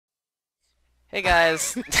Hey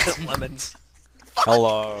guys. Lemons.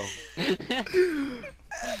 Hello.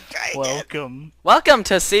 Welcome. Welcome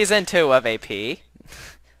to season 2 of AP.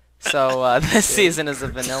 So this season is a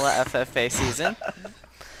vanilla FFA season.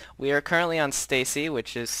 We are currently on Stacy,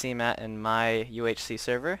 which is CMAT and my UHC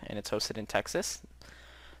server, and it's hosted in Texas.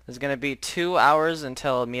 There's going to be 2 hours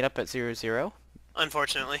until meetup at 00.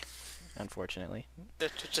 Unfortunately. Unfortunately.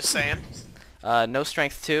 Just saying. No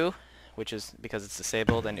strength 2, which is because it's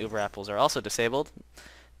disabled, and Uber apples are also disabled.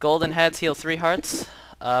 Golden heads heal 3 hearts.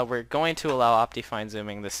 We're going to allow Optifine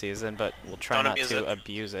zooming this season, but we'll try not to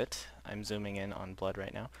abuse it. I'm zooming in on blood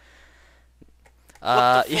right now.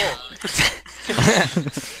 Yeah.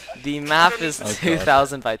 The map is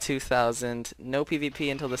 2000 by 2000. No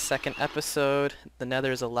PvP until the second episode. The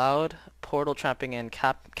Nether is allowed. Portal trapping and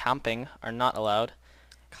camping are not allowed.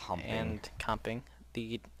 And camping.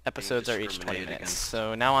 The episodes are each 20 minutes.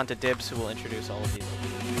 So now on to Dibs, who will introduce all of these.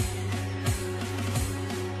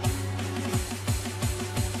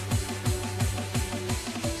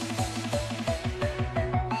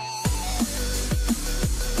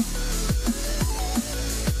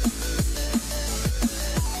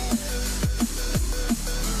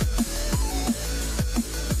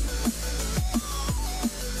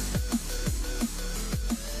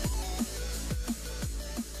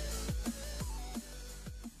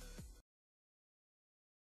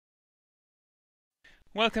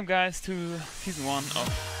 Welcome guys to Season 1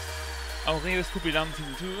 of Aureus Pupillam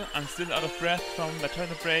Season 2. I'm still out of breath from the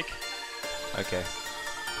toilet break. Okay.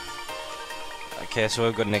 Okay, so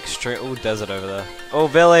we've got an extreme... Oh, desert over there. Oh,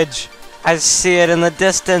 village! I see it in the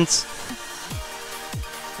distance!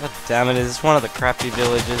 God damn it, it's one of the crappy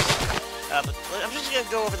villages. But I'm just gonna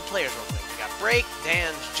go over the players real quick. We got Break,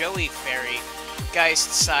 Dan, Joey, Fairy, Geist,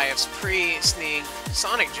 Syves, Pre, Sneak,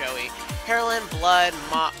 Sonic Joey, Heralen, Blood,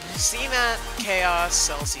 Mop, CMAT, Chaos,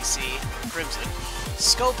 LCC, Crimson,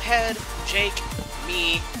 Scopehead, Jake,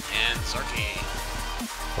 me, and Zarky.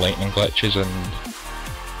 Lightning glitches and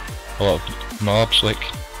a lot of mobs like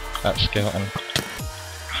that skeleton.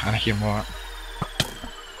 I hear more.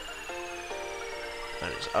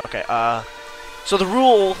 Okay, so the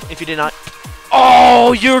rule, if you did not...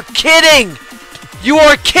 Oh, you're kidding! You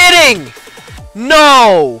are kidding!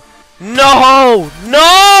 No! No!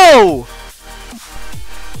 No!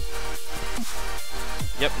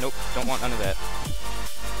 Yep, nope, don't want none of that.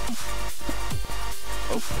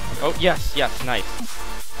 Oh, yes, yes, nice.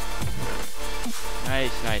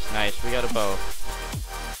 Nice, nice, nice, we got a bow.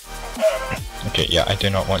 Okay, yeah, I do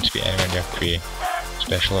not want to be anywhere near Prey,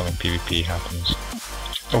 especially when PvP happens.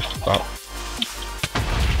 Oh, fuck.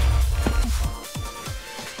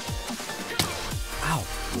 Ow,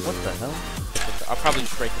 what the hell? I'll probably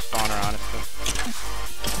just break the spawner, honestly.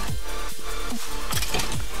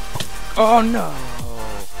 Oh no!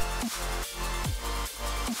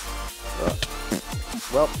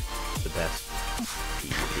 Well, the best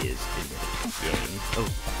PvP is in the game. Oh.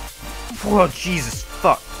 Whoa, Jesus,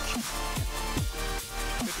 fuck!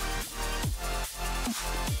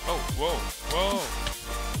 Oh, whoa, whoa!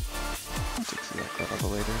 See that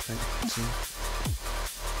elevator if I can see.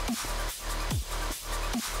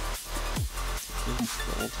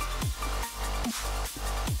 Gold.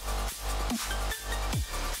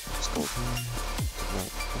 There's gold here. I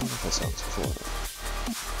wonder if I saw this before.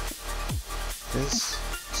 This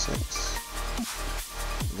 6.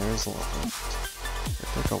 And there's a lot left.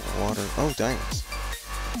 There's like a water. Oh, diamonds.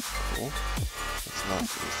 Cool. That's not going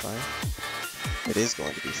to be 5. It is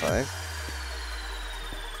going to be 5.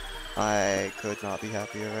 I could not be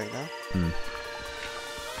happier right now.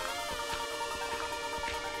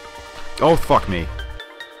 Oh, fuck me.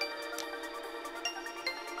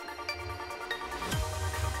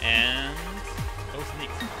 And... oh, Sneak.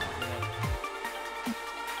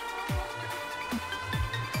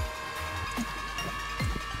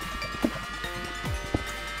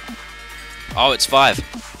 Oh, it's 5.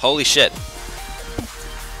 Holy shit.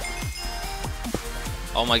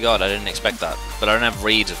 Oh my god, I didn't expect that. But I don't have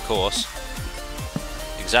reeds, of course.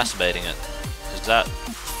 Exacerbating it. Is that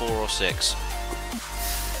 4 or 6?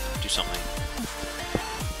 Do something.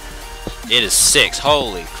 It is 6.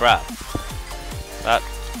 Holy crap. That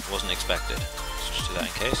wasn't expected. Let's just do that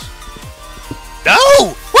in case.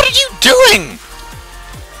 No! What are you doing?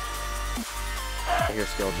 I hear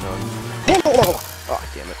skeleton. Oh,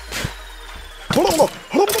 damn it.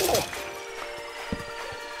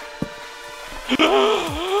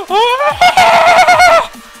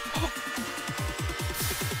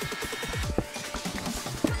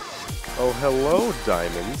 Oh, hello,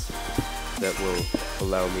 diamonds. That will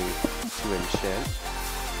allow me to enchant.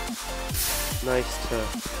 Nice to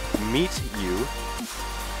meet you.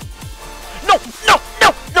 No!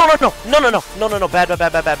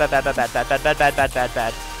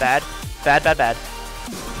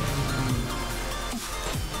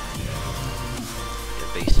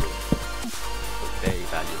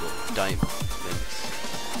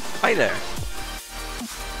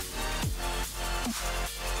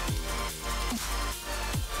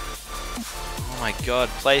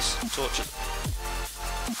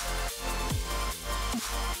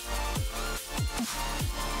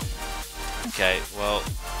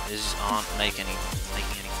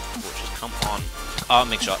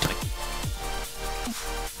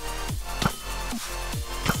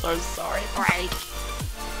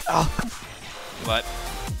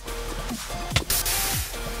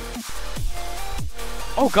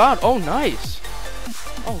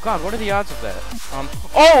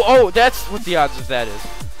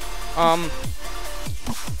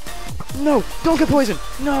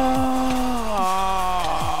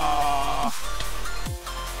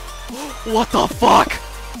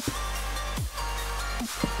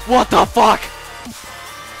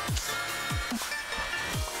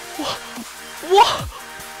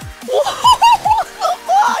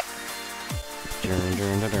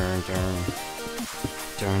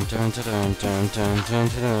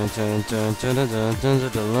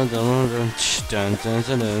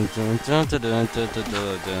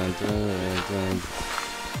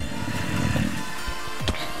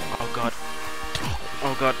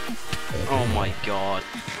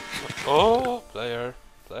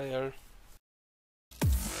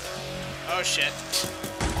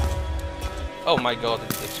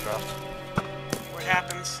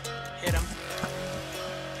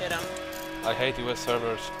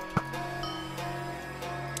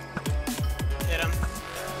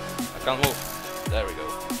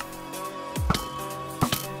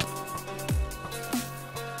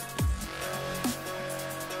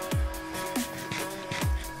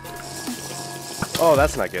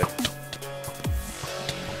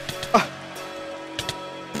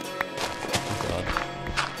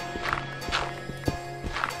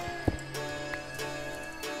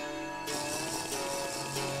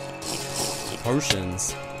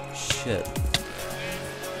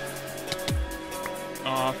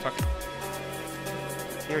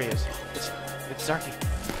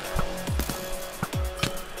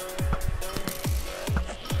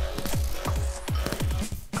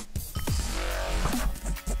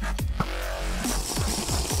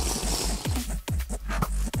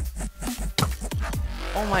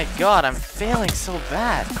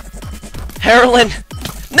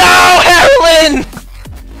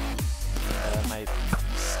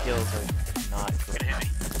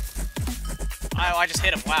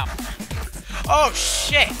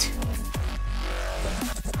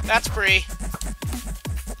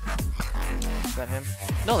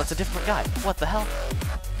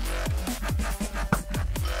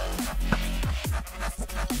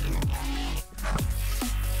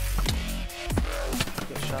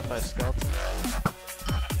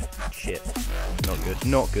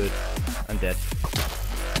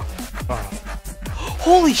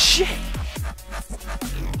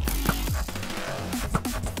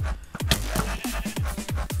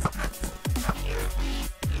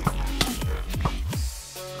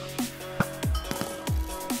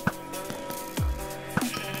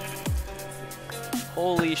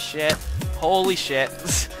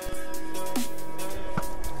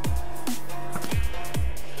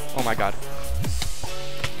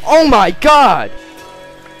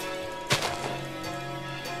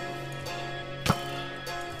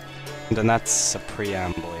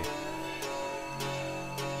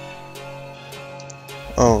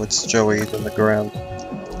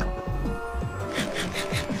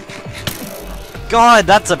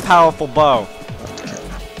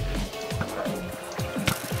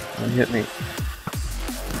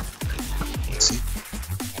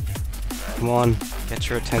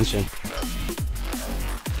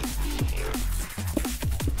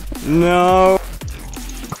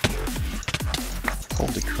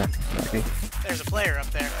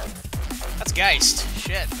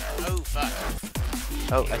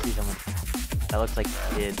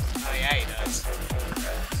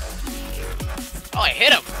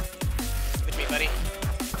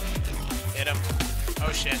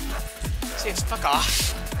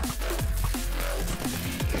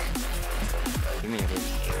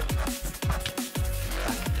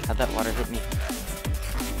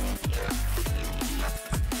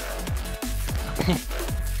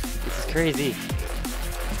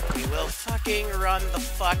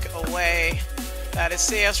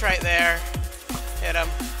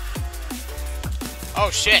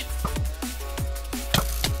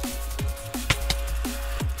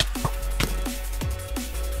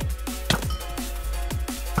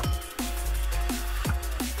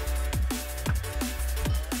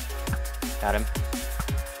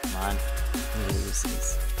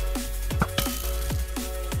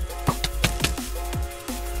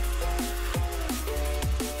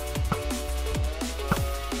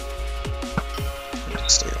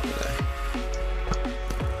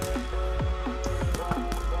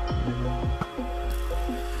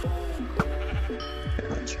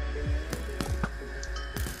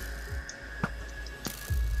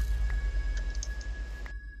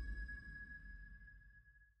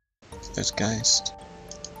 There's Geist.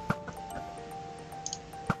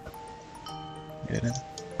 Get him.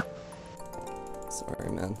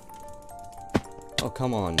 Sorry, man. Oh,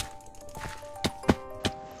 come on.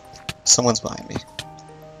 Someone's behind me.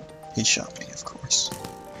 He shot me, of course.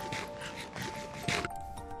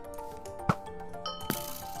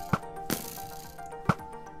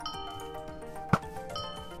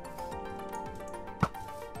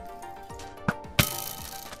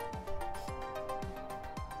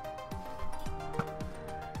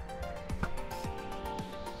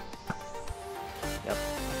 Yep.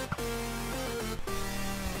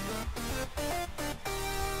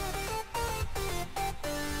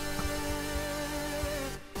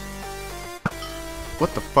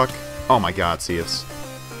 What the fuck? Oh my god, Seus.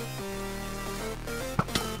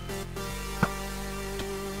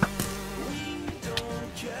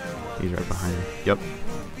 He's right behind me. Yep.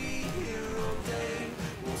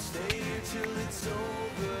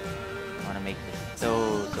 I want to make this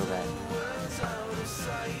so bad.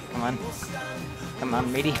 Come on. Come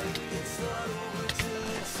on, matey.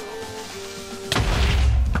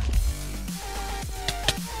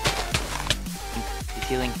 He's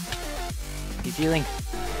healing. He's healing.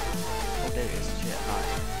 Oh, there he is. Shit, alright.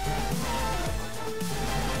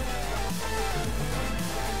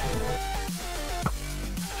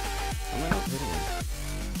 How am I not hitting him?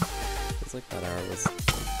 It's like that arrow was...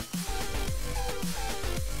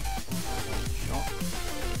 Shot.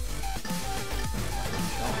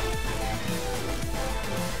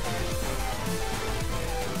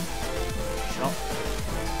 Shot.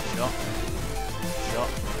 Shot.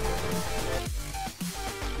 Shot.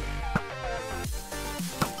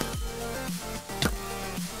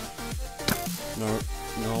 No,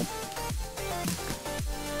 no.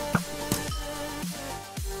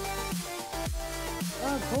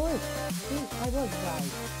 Oh, of course. See, I was right.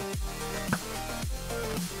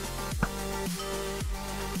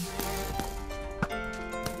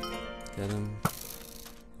 Get him.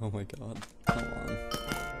 Oh my god. Come on.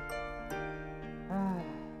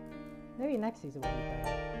 Maybe next season will be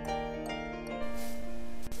better.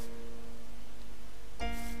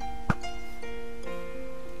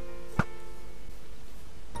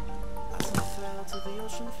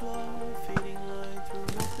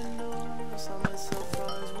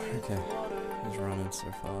 Okay, he's running so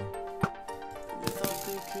far.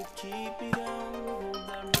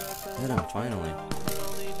 Hit him, finally.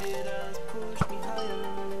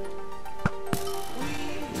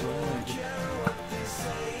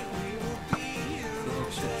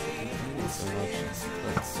 I'm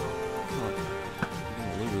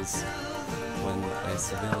gonna lose when I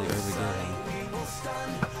severely overgive him.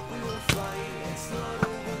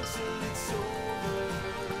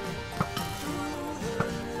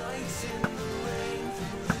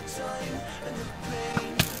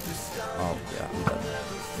 Oh, yeah, I'm dead.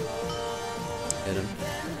 Hit him.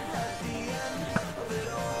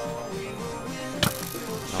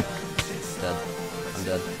 Nope. Dead. I'm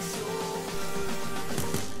dead.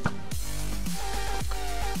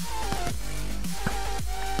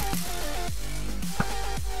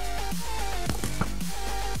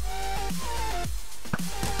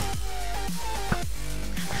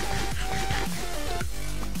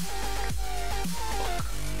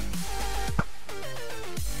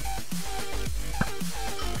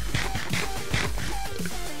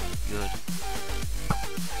 Good.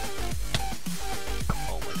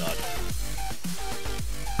 Oh my god.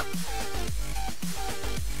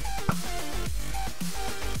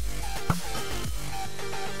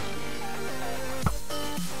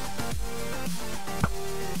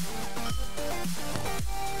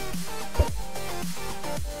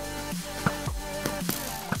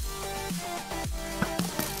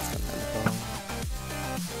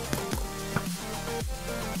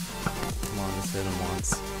 Come on, just hit him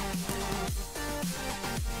once.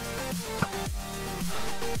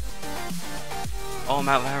 Oh, I'm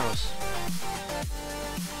out of arrows.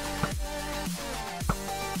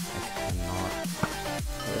 I cannot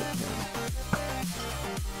hit him.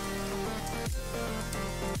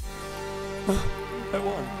 I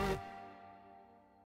won.